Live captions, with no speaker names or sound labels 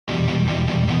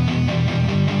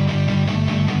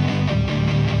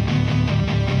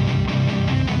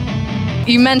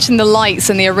You mentioned the lights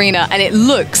in the arena, and it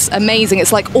looks amazing.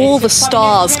 It's like all the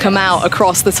stars come out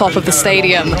across the top of the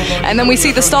stadium. And then we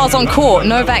see the stars on court.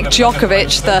 Novak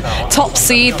Djokovic, the top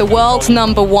seed, the world's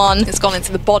 #1. It's gone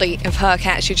into the body of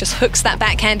Hurkacz. She just hooks that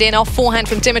backhand in off forehand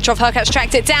from Dimitrov. Hurkacz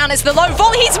tracked it down. It's the low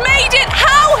volley. He's made it!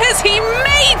 How has he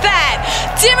made that?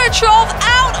 Dimitrov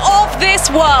out of this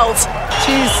world.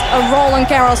 She's a Roland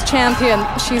Garros champion.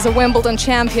 She's a Wimbledon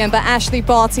champion, but Ashley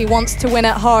Barty wants to win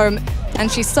at home. And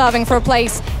she's serving for a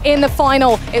place in the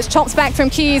final. It's chops back from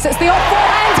Keys. It's the off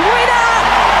forehand winner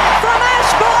from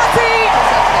Ash Barty.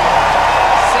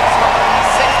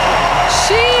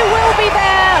 She will be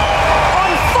there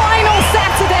on final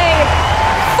Saturday,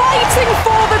 fighting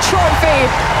for the trophy.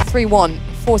 3-1,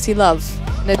 40 love.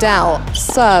 Nadal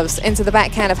serves into the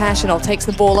backhand of Khachanov, takes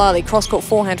the ball early, cross-court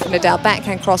forehand from Nadal,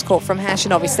 backhand cross-court from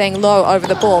Khachanov. He's staying low over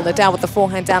the ball. Nadal with the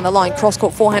forehand down the line,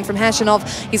 cross-court forehand from Khachanov.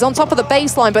 He's on top of the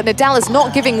baseline, but Nadal is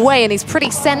not giving way, and he's pretty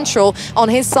central on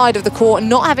his side of the court,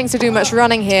 not having to do much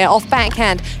running here. Off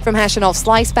backhand from Khachanov,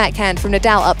 slice backhand from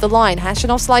Nadal up the line.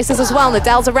 Khachanov slices as well.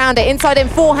 Nadal's around it, inside in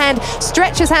forehand,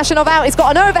 stretches Khachanov out. He's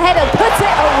got an overhead and puts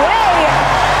it away.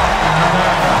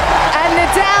 And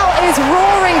Nadal is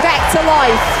roaring back to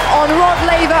life on Rod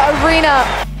Laver Arena.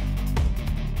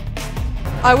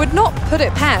 I would not put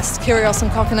it past Kyrgios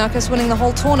and Kokkinakis winning the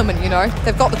whole tournament, you know.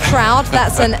 They've got the crowd.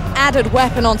 That's an added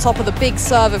weapon on top of the big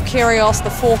serve of Kyrgios, the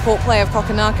forecourt play of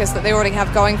Kokkinakis that they already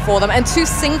have going for them, and two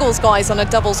singles guys on a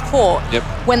doubles court. Yep.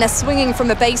 When they're swinging from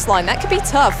the baseline. That could be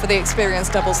tough for the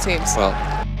experienced doubles teams. Well,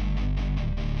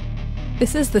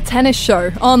 this is the Tennis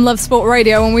Show on Love Sport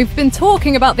Radio, and we've been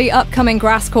talking about the upcoming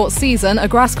grass court season, a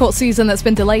grass court season that's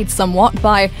been delayed somewhat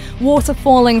by water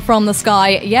falling from the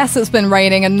sky. Yes, it's been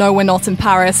raining, and no, we're not in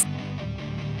Paris.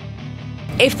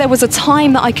 If there was a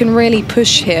time that I can really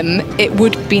push him, it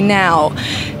would be now.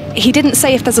 He didn't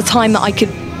say if there's a time that I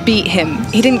could beat him.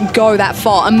 He didn't go that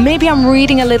far, and maybe I'm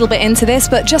reading a little bit into this,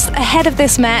 but just ahead of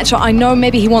this match, I know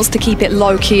maybe he wants to keep it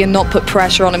low-key and not put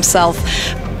pressure on himself.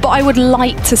 But I would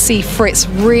like to see Fritz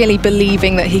really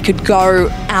believing that he could go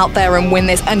out there and win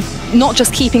this, and not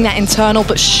just keeping that internal,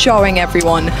 but showing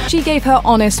everyone. She gave her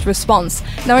honest response.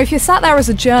 Now, if you're sat there as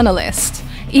a journalist,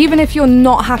 even if you're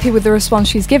not happy with the response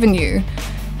she's given you,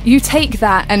 you take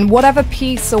that, and whatever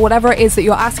piece or whatever it is that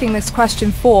you're asking this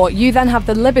question for, you then have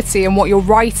the liberty in what you're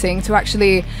writing to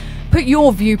actually put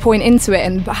your viewpoint into it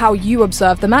and how you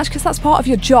observe the match, because that's part of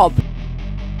your job.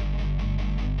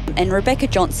 And Rebecca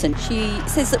Johnson, she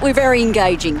says that we're very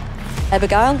engaging,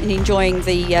 Abigail, and enjoying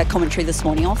the commentary this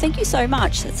morning. Oh, thank you so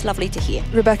much. That's lovely to hear.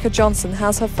 Rebecca Johnson,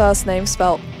 how's her first name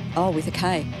spelt? Oh, with a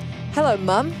K. Hello,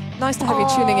 Mum. Nice to have you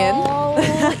tuning in.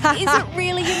 Is it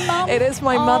really your mum? It is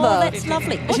my mother. Oh, that's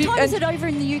lovely. What time is it over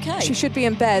in the UK? She should be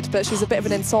in bed, but she's a bit of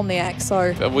an insomniac,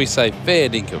 so... we say fair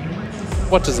dinkum.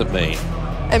 What does it mean?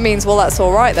 It means, well, that's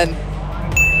all right then.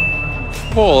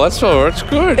 Well, that's all right. It's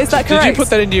good. Is that correct? Did you put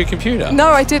that into your computer? No,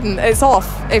 I didn't. It's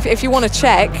off. If you want to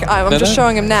check, I'm just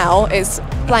showing him now. It's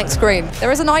blank screen.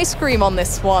 There is an ice cream on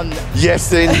this one.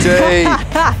 Yes, indeed.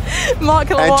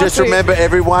 Mark and just remember,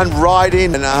 everyone, write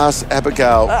in and ask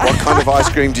Abigail, what kind of ice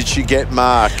cream did she get,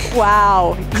 Mark?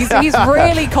 Wow. He's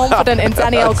really confident in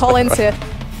Danielle Collins here.